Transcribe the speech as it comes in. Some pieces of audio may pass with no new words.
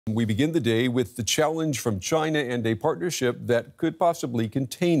We begin the day with the challenge from China and a partnership that could possibly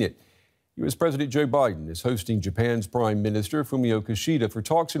contain it. U.S. President Joe Biden is hosting Japan's Prime Minister Fumio Kishida for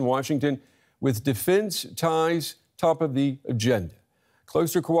talks in Washington with defense ties top of the agenda.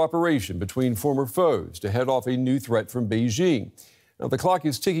 Closer cooperation between former foes to head off a new threat from Beijing. Now, the clock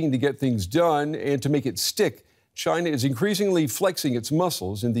is ticking to get things done, and to make it stick, China is increasingly flexing its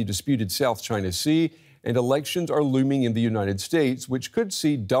muscles in the disputed South China Sea, and elections are looming in the United States, which could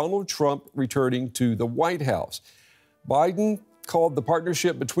see Donald Trump returning to the White House. Biden called the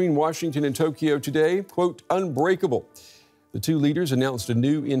partnership between Washington and Tokyo today, quote, unbreakable. The two leaders announced a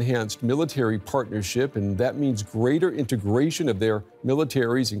new enhanced military partnership, and that means greater integration of their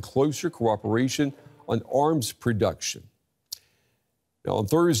militaries and closer cooperation on arms production. Now, on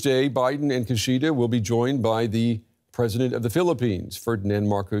Thursday, Biden and Kishida will be joined by the President of the Philippines, Ferdinand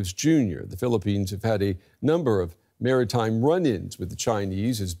Marcos Jr. The Philippines have had a number of maritime run-ins with the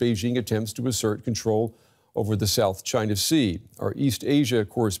Chinese as Beijing attempts to assert control over the South China Sea. Our East Asia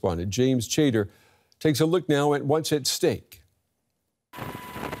correspondent, James Chater, takes a look now at what's at stake.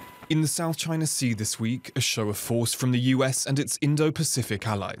 In the South China Sea this week, a show of force from the US and its Indo-Pacific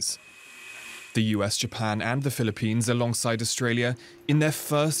allies. The US, Japan and the Philippines alongside Australia in their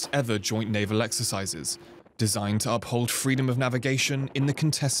first ever joint naval exercises, designed to uphold freedom of navigation in the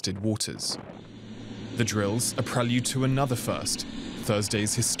contested waters. The drills, a prelude to another first,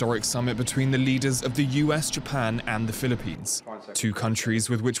 Thursday's historic summit between the leaders of the US, Japan and the Philippines, two countries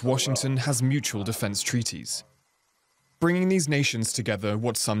with which Washington has mutual defense treaties. Bringing these nations together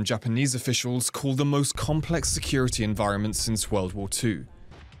what some Japanese officials call the most complex security environment since World War II,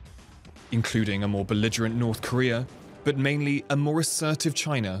 including a more belligerent North Korea, but mainly a more assertive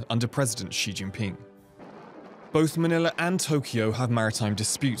China under President Xi Jinping. Both Manila and Tokyo have maritime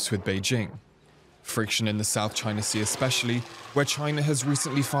disputes with Beijing. Friction in the South China Sea especially, where China has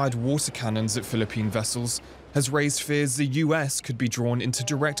recently fired water cannons at Philippine vessels, has raised fears the US could be drawn into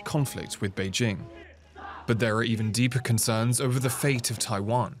direct conflict with Beijing. But there are even deeper concerns over the fate of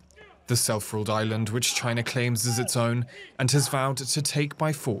Taiwan, the self-ruled island which China claims as its own and has vowed to take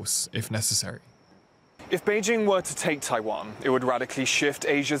by force if necessary. If Beijing were to take Taiwan, it would radically shift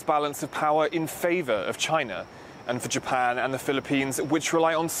Asia's balance of power in favor of China. And for Japan and the Philippines, which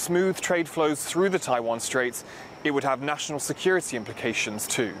rely on smooth trade flows through the Taiwan Straits, it would have national security implications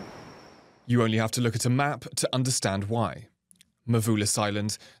too. You only have to look at a map to understand why. Mavulis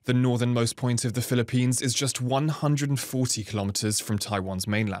Island, the northernmost point of the Philippines, is just 140 kilometers from Taiwan's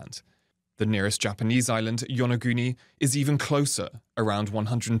mainland. The nearest Japanese island, Yonaguni, is even closer, around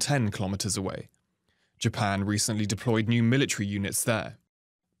 110 kilometers away. Japan recently deployed new military units there.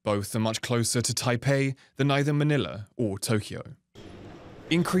 Both are much closer to Taipei than either Manila or Tokyo.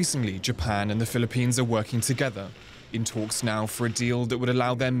 Increasingly, Japan and the Philippines are working together, in talks now for a deal that would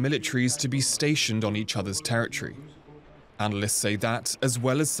allow their militaries to be stationed on each other's territory. Analysts say that, as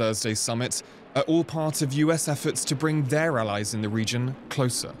well as Thursday's summit, are all part of US efforts to bring their allies in the region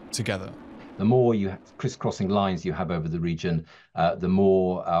closer together. The more crisscrossing lines you have over the region, the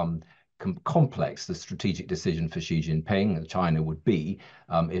more complex the strategic decision for Xi Jinping, China, would be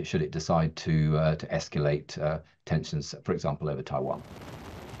should it decide to escalate tensions, for example, over Taiwan.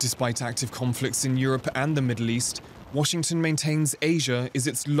 Despite active conflicts in Europe and the Middle East, Washington maintains Asia is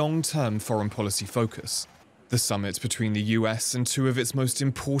its long-term foreign policy focus. The summit between the US and two of its most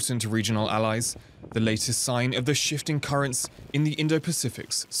important regional allies, the latest sign of the shifting currents in the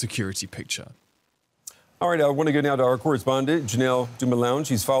Indo-Pacific's security picture. All right, I want to go now to our correspondent, Janelle Dumalaon.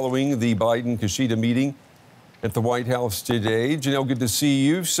 She's following the Biden-Kishida meeting at the White House today. Janelle, good to see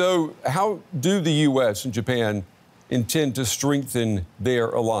you. So how do the U.S. and Japan intend to strengthen their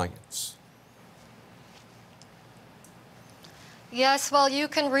alliance? Yes, well, you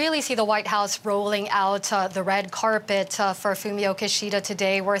can really see the White House rolling out the red carpet for Fumio Kishida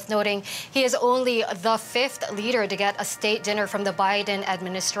today. Worth noting, he is only the fifth leader to get a state dinner from the Biden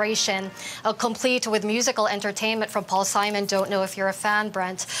administration, complete with musical entertainment from Paul Simon. Don't know if you're a fan,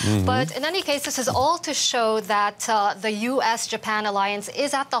 Brent. But in any case, this is all to show that the U.S.-Japan alliance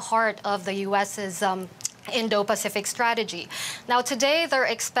is at the heart of the U.S.'s Indo-Pacific strategy. Now, today, they're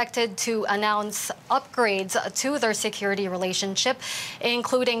expected to announce upgrades to their security relationship,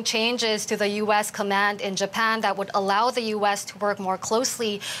 including changes to the U.S. command in Japan that would allow the U.S. to work more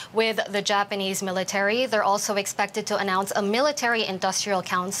closely with the Japanese military. They're also expected to announce a military-industrial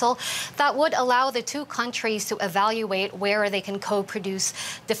council that would allow the two countries to evaluate where they can co-produce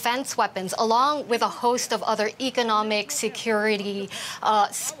defense weapons, along with a host of other economic, security,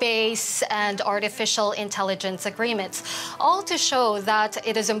 space, and artificial intelligence intelligence agreements, all to show that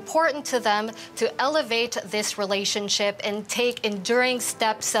it is important to them to elevate this relationship and take enduring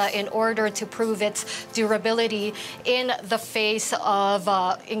steps in order to prove its durability in the face of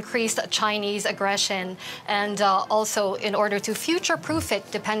increased Chinese aggression, and also in order to future-proof it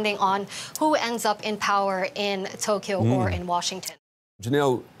depending on who ends up in power in Tokyo or in Washington.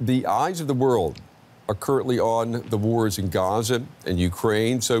 Janelle, the eyes of the world are currently on the wars in Gaza and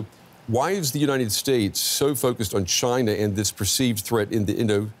Ukraine. So why is the United States so focused on China and this perceived threat in the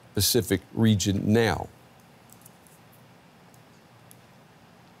Indo-Pacific region now?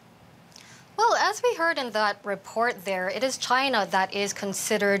 Well, as we heard in that report there, it is China that is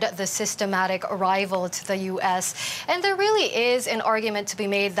considered the systematic rival to the U.S. And there really is an argument to be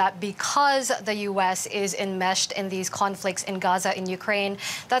made that because the U.S. is enmeshed in these conflicts in Gaza and Ukraine,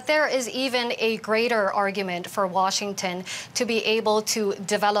 that there is even a greater argument for Washington to be able to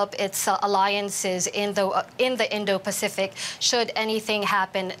develop its alliances in the Indo-Pacific should anything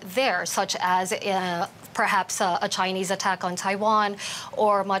happen there, such as perhaps a Chinese attack on Taiwan,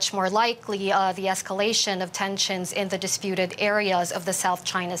 or much more likely the escalation of tensions in the disputed areas of the South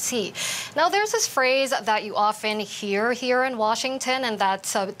China Sea. Now, there's this phrase that you often hear here in Washington, and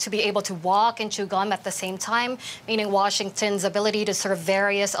that's to be able to walk and chew gum at the same time, meaning Washington's ability to serve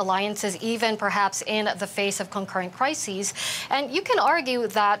various alliances, even perhaps in the face of concurrent crises. And you can argue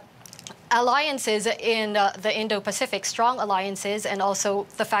that alliances in the Indo-Pacific, strong alliances, and also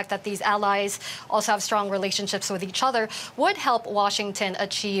the fact that these allies also have strong relationships with each other, would help Washington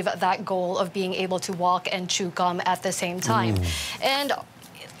achieve that goal of being able to walk and chew gum at the same time. And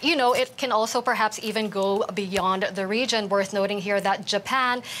you know, it can also perhaps even go beyond the region. Worth noting here that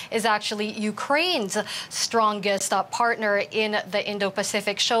Japan is actually Ukraine's strongest partner in the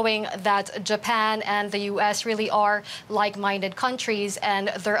Indo-Pacific, showing that Japan and the U.S. really are like-minded countries, and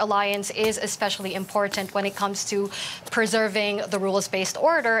their alliance is especially important when it comes to preserving the rules-based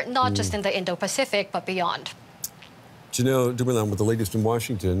order, not just in the Indo-Pacific, but beyond. Janelle Dumalaon with the latest in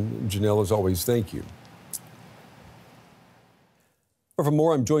Washington. Janelle, as always, thank you. For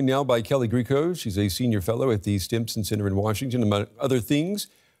more, I'm joined now by Kelly Grieco. She's a senior fellow at the Stimson Center in Washington. Among other things,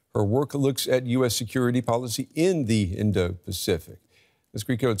 her work looks at U.S. security policy in the Indo-Pacific. Ms.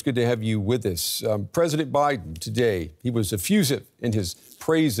 Grieco, it's good to have you with us. President Biden today, he was effusive in his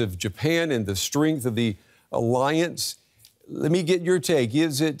praise of Japan and the strength of the alliance. Let me get your take.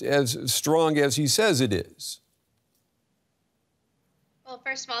 Is it as strong as he says it is? Well,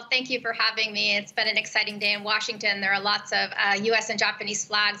 first of all, thank you for having me. It's been an exciting day in Washington. There are lots of U.S. and Japanese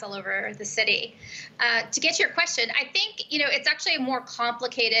flags all over the city. To get to your question, I think, it's actually a more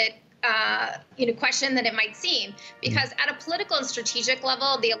complicated question than it might seem, because at a political and strategic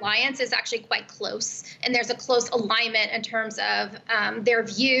level, the alliance is actually quite close, and there's a close alignment in terms of their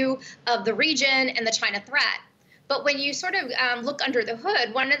view of the region and the China threat. But when you sort of look under the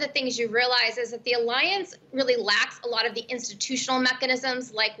hood, one of the things you realize is that the alliance really lacks a lot of the institutional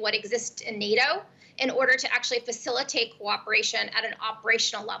mechanisms like what exists in NATO in order to actually facilitate cooperation at an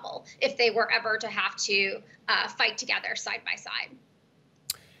operational level if they were ever to have to fight together side by side.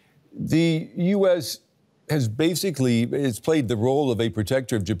 The U.S. has basically played the role of a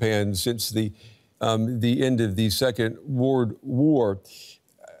protector of Japan since the end of the Second World War.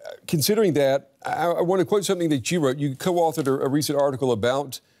 Considering that, I want to quote something that you wrote. You co-authored a recent article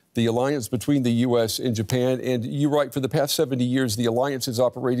about the alliance between the U.S. and Japan, and you write, for the past 70 years, the alliance has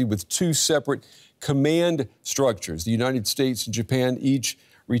operated with two separate command structures, the United States and Japan, each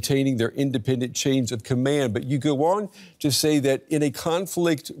retaining their independent chains of command. But you go on to say that in a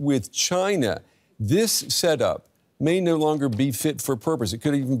conflict with China, this setup may no longer be fit for purpose. It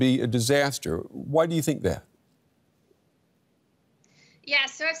could even be a disaster. Why do you think that? Yeah,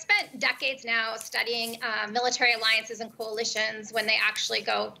 so I've spent decades now studying military alliances and coalitions when they actually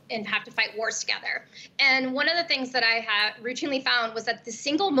go and have to fight wars together. And one of the things that I have routinely found was that the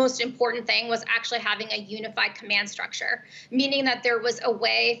single most important thing was actually having a unified command structure, meaning that there was a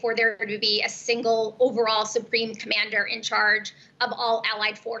way for there to be a single overall supreme commander in charge of all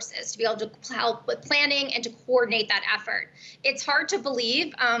allied forces to be able to help with planning and to coordinate that effort. It's hard to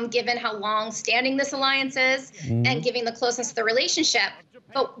believe, given how long-standing this alliance is and given the closeness of the relationship,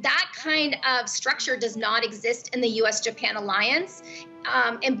 but that kind of structure does not exist in the U.S.-Japan alliance,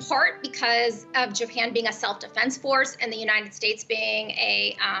 in part because of Japan being a self-defense force and the United States being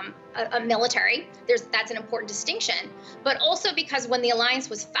a military. That's an important distinction, but also because when the alliance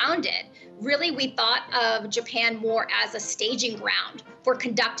was founded, really we thought of Japan more as a staging ground for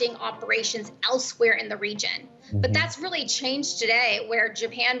conducting operations elsewhere in the region. But that's really changed today, where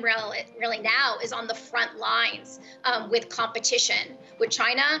Japan really now is on the front lines with competition with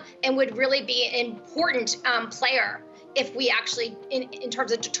China, and would really be an important player if we actually, in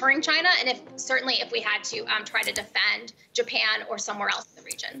terms of deterring China, and certainly if we had to try to defend Japan or somewhere else in the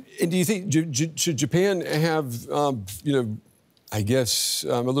region. And do you think, should Japan have, I guess,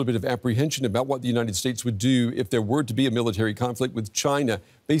 a little bit of apprehension about what the United States would do if there were to be a military conflict with China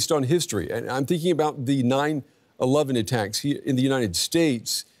based on history? And I'm thinking about the 9/11 attacks here in the United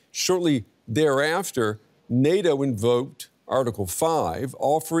States. Shortly thereafter, NATO invoked Article 5,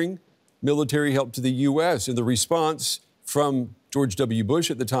 offering military help to the U.S. And the response from George W. Bush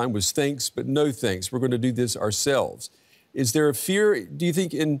at the time was thanks, but no thanks. We're going to do this ourselves. Is there a fear, do you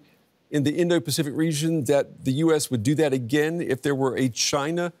think, in the Indo-Pacific region that the U.S. would do that again if there were a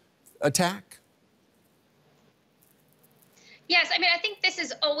China attack? Yes, I mean, I think this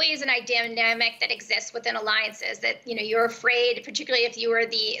is always an dynamic that exists within alliances, that, you're afraid, particularly if you are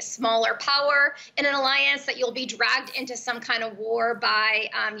the smaller power in an alliance, that you'll be dragged into some kind of war by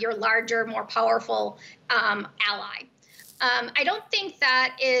your larger, more powerful ally. I don't think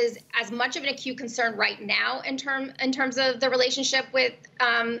that is as much of an acute concern right now in terms of the relationship with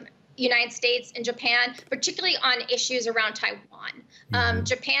United States and Japan, particularly on issues around Taiwan.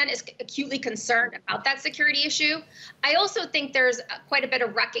 Japan is acutely concerned about that security issue. I also think there's quite a bit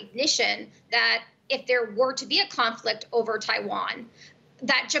of recognition that if there were to be a conflict over Taiwan,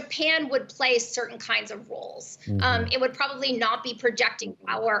 that Japan would play certain kinds of roles. It would probably not be projecting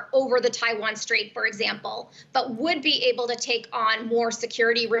power over the Taiwan Strait, for example, but would be able to take on more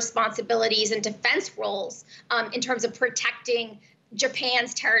security responsibilities and defense roles in terms of protecting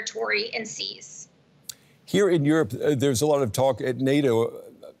Japan's territory and seas. Here in Europe, there's a lot of talk at NATO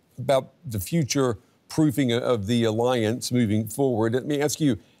about the future proofing of the alliance moving forward. Let me ask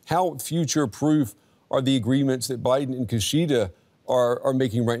you, how future-proof are the agreements that Biden and Kishida are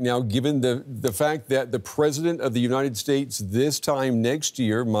making right now, given the fact that the President of the United States this time next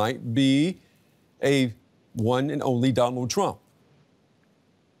year might be a one and only Donald Trump?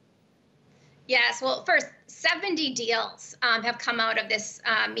 Yes, well, first, 70 deals have come out of this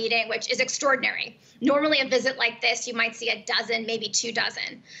meeting, which is extraordinary. Normally, a visit like this, you might see a dozen, maybe 2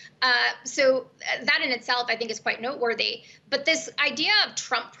 dozen. So that in itself, I think, is quite noteworthy. But this idea of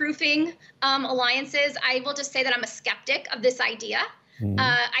Trump-proofing alliances, I will just say that I'm a skeptic of this idea.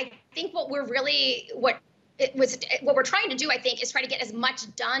 I think what we're trying to do, I think, is try to get as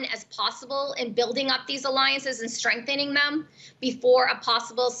much done as possible in building up these alliances and strengthening them before a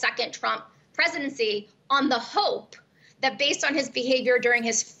possible second Trump presidency, on the hope that based on his behavior during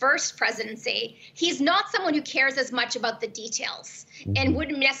his first presidency, he's not someone who cares as much about the details and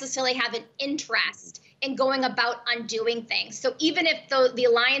wouldn't necessarily have an interest in going about undoing things. So even if the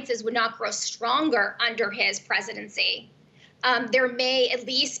alliances would not grow stronger under his presidency, there may at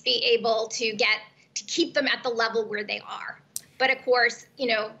least be able to keep them at the level where they are. But of course,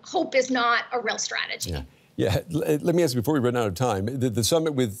 hope is not a real strategy. Yeah, let me ask you before we run out of time, the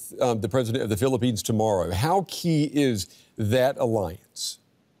summit with the president of the Philippines tomorrow, how key is that alliance?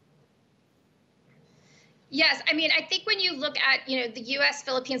 Yes, I mean, I think when you look at, the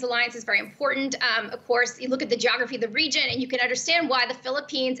U.S.-Philippines alliance is very important. Of course, you look at the geography of the region, and you can understand why the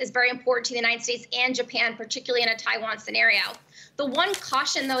Philippines is very important to the United States and Japan, particularly in a Taiwan scenario. The one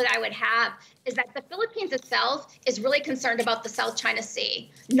caution, though, that I would have is that the Philippines itself is really concerned about the South China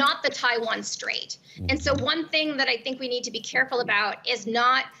Sea, not the Taiwan Strait. And so one thing that I think we need to be careful about is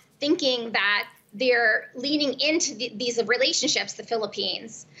not thinking that they're leaning into these relationships, the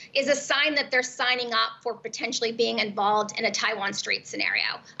Philippines, is a sign that they're signing up for potentially being involved in a Taiwan Strait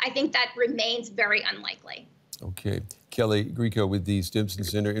scenario. I think that remains very unlikely. Okay. Kelly Grieco with the Stimson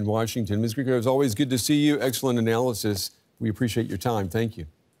Center in Washington. Ms. Grieco, it's always good to see you. Excellent analysis. We appreciate your time. Thank you.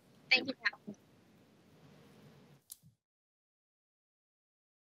 Thank you.